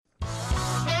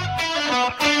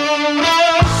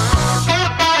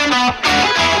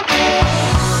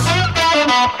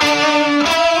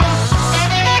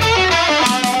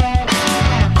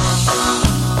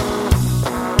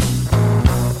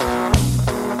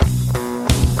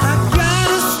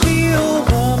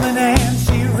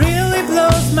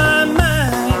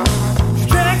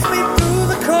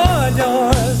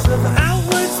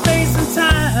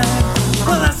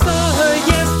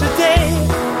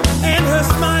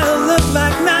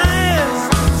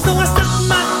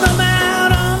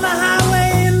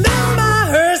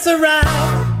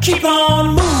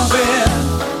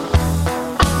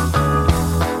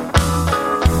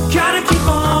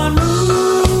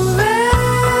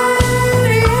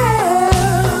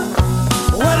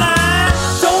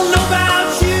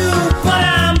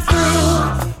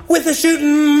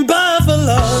shooting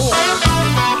buffalo.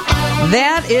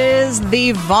 That is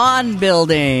the Vaughn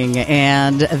Building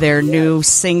and their new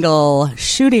single,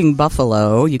 Shooting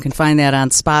Buffalo. You can find that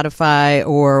on Spotify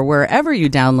or wherever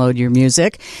you download your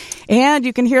music. And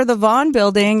you can hear the Vaughn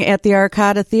Building at the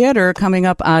Arcada Theatre coming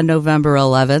up on November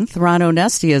 11th. Ron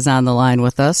Onesti is on the line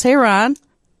with us. Hey, Ron.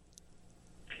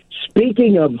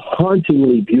 Speaking of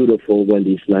hauntingly beautiful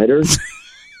Wendy Snyder,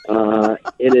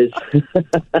 it is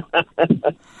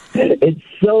it's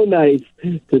so nice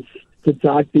to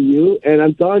talk to you, and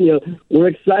I'm telling you, we're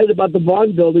excited about the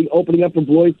Vaughn Building opening up for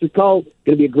Blue Oyster Cult. It's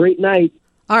going to be a great night.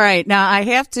 All right. Now, I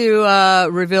have to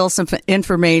reveal some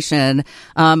information.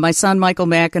 My son, Michael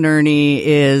McInerney,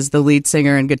 is the lead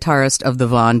singer and guitarist of the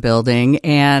Vaughn Building,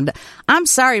 and I'm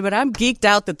sorry, but I'm geeked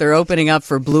out that they're opening up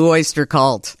for Blue Oyster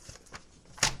Cult.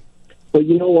 But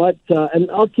you know what? And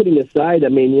all kidding aside, I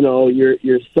mean, you know,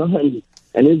 your son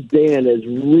and his band has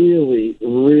really,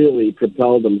 really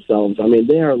propelled themselves. I mean,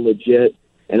 they are legit,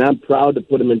 and I'm proud to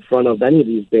put them in front of any of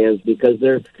these bands because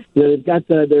they've got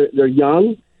they're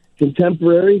young,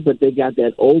 contemporary, but they got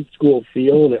that old school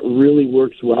feel, and it really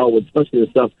works well with especially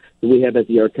the stuff that we have at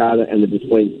the Arcada and the Des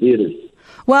Plaines theaters.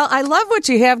 Well, I love what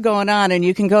you have going on, and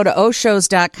you can go to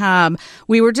oshows.com.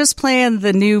 We were just playing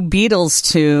the new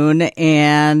Beatles tune,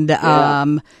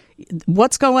 and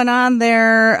what's going on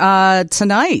there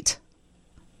tonight?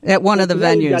 At one of the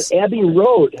venues. We've got Abbey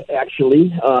Road,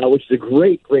 actually, which is a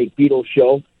great, great Beatles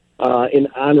show in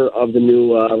honor of the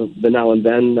new the Now and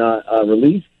Then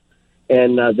release.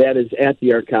 And that is at the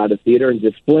Arcada Theatre in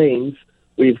Des Plaines.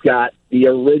 We've got the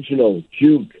original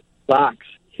Juke, Box,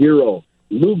 Hero.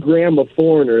 Lou Graham of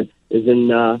Foreigner is in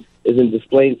Des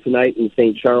Plaines tonight in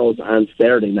St. Charles on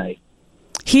Saturday night.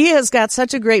 He has got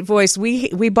such a great voice.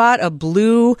 We bought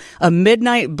a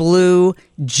midnight blue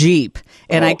Jeep,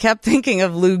 and I kept thinking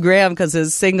of Lou Graham because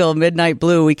his single Midnight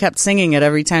Blue. We kept singing it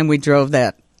every time we drove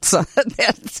that. So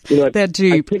that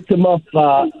Jeep. I picked him up.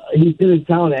 He's been in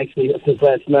town actually since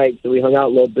last night, so we hung out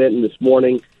a little bit. And this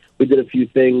morning we did a few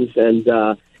things, and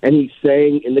he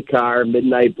sang in the car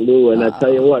Midnight Blue. And I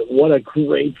tell you what a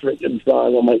great freaking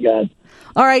song! Oh my God!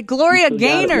 All right, Gloria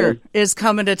Gaynor is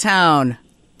coming to town.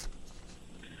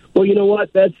 Well, you know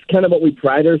what? That's kind of what we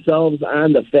pride ourselves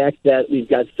on, the fact that we've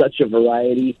got such a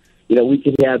variety. You know, we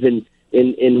can have in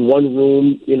one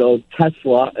room, you know,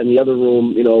 Tesla, and the other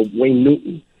room, you know, Wayne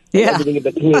Newton. And everything in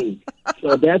between.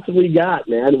 So that's what we got,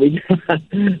 man.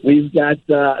 We've got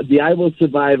the I Will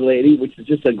Survive lady, which is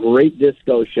just a great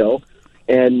disco show.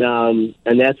 And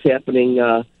that's happening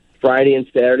Friday and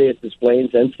Saturday at Des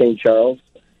Plaines and St. Charles.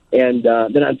 And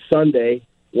then on Sunday,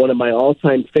 one of my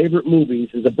all-time favorite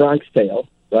movies is A Bronx Tale.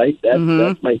 Right,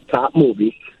 that's my top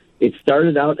movie. It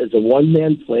started out as a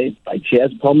one-man play by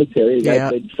Chaz Palminteri, the guy who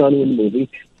played Sonny in the movie,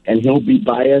 and he'll be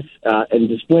by us in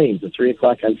Des Plaines at 3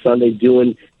 o'clock on Sunday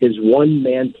doing his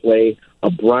one-man play,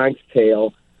 A Bronx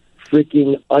Tale.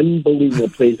 Freaking unbelievable.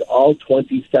 Plays all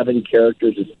 27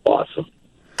 characters. It's awesome.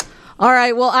 All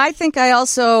right. Well, I think I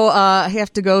also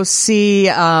have to go see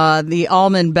the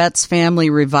Allman Betts Family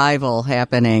Revival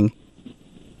happening.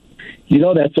 You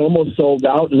know, that's almost sold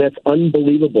out, and that's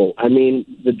unbelievable. I mean,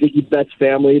 the Dickie Betts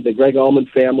family, the Greg Allman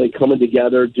family coming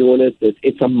together, doing it.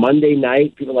 It's a Monday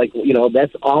night. People are like, you know,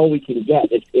 that's all we can get.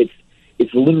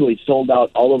 It's literally sold out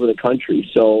all over the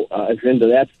country. So if you're into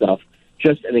that stuff,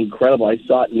 just an incredible. I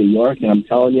saw it in New York, and I'm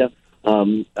telling you,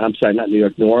 I'm sorry, not New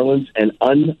York, New Orleans, and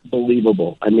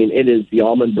unbelievable. I mean, it is the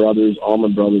Allman Brothers.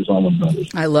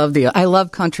 I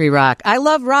love country rock. I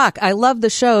love rock. I love the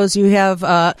shows. You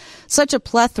have such a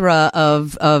plethora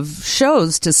of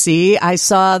shows to see. I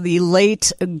saw the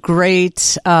late,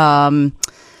 great, oh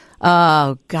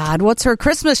God, what's her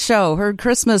Christmas show? Her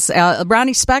Christmas,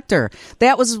 Ronnie Spector.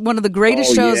 That was one of the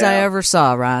greatest shows I ever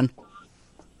saw, Ron.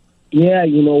 Yeah,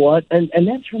 you know what? And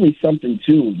that's really something,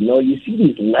 too. You know, you see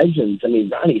these legends. I mean,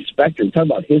 Ronnie Spector, talk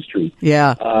about history.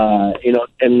 Yeah. You know,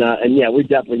 and yeah, we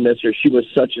definitely miss her. She was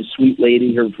such a sweet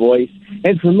lady, her voice.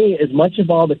 And for me, as much of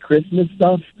all the Christmas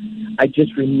stuff, I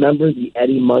just remember the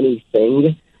Eddie Money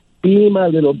thing. Be my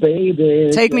little baby.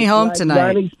 Take me home tonight.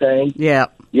 Ronnie sang. Yeah.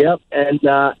 Yep,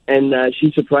 and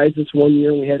she surprised us one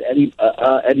year. We had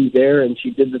Eddie there, and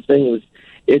she did the thing.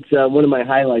 It's one of my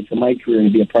highlights of my career to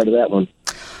be a part of that one.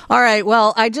 All right.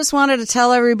 Well, I just wanted to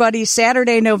tell everybody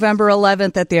Saturday, November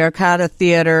 11th at the Arcada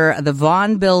Theatre, the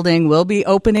Vaughn Building will be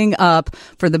opening up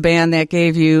for the band that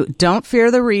gave you Don't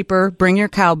Fear the Reaper, Bring Your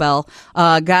Cowbell,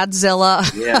 Godzilla.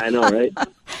 Yeah, I know, right?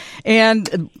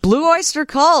 And Blue Oyster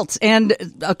Cult and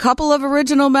a couple of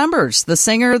original members, the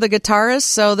singer, the guitarist.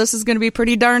 So this is going to be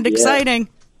pretty darned exciting.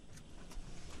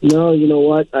 No, you know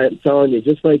what? I'm telling you,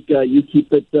 just like you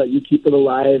keep it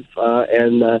alive,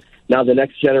 and now the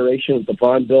next generation with the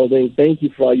Vaughn Building. Thank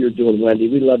you for all you're doing, Wendy.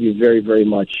 We love you very, very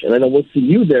much. And I know we'll see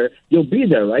you there. You'll be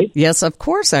there, right? Yes, of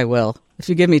course I will, if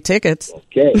you give me tickets.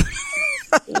 Okay.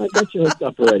 I got you hooked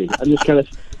up already. I'm just kind of...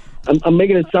 I'm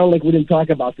making it sound like we didn't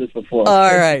talk about this before.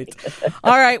 All right.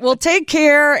 All right. Well, take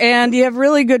care, and you have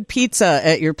really good pizza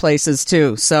at your places,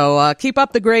 too. So keep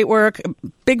up the great work.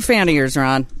 Big fan of yours,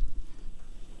 Ron.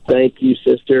 Thank you,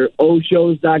 sister.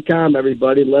 Oshows.com,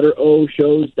 everybody. Letter O,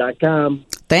 shows.com.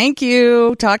 Thank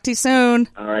you. Talk to you soon.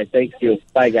 All right. Thank you.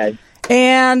 Bye, guys.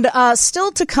 And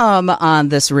still to come on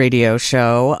this radio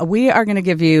show, we are going to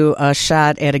give you a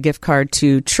shot at a gift card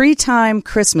to Tree Time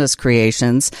Christmas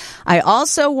Creations. I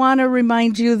also want to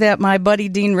remind you that my buddy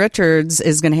Dean Richards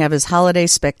is going to have his Holiday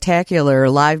Spectacular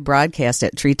live broadcast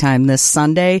at Tree Time this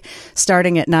Sunday,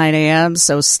 starting at 9 a.m.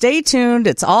 So stay tuned.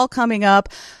 It's all coming up.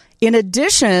 In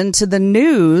addition to the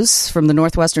news from the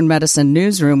Northwestern Medicine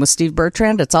Newsroom with Steve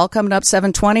Bertrand, it's all coming up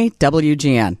 720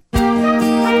 WGN.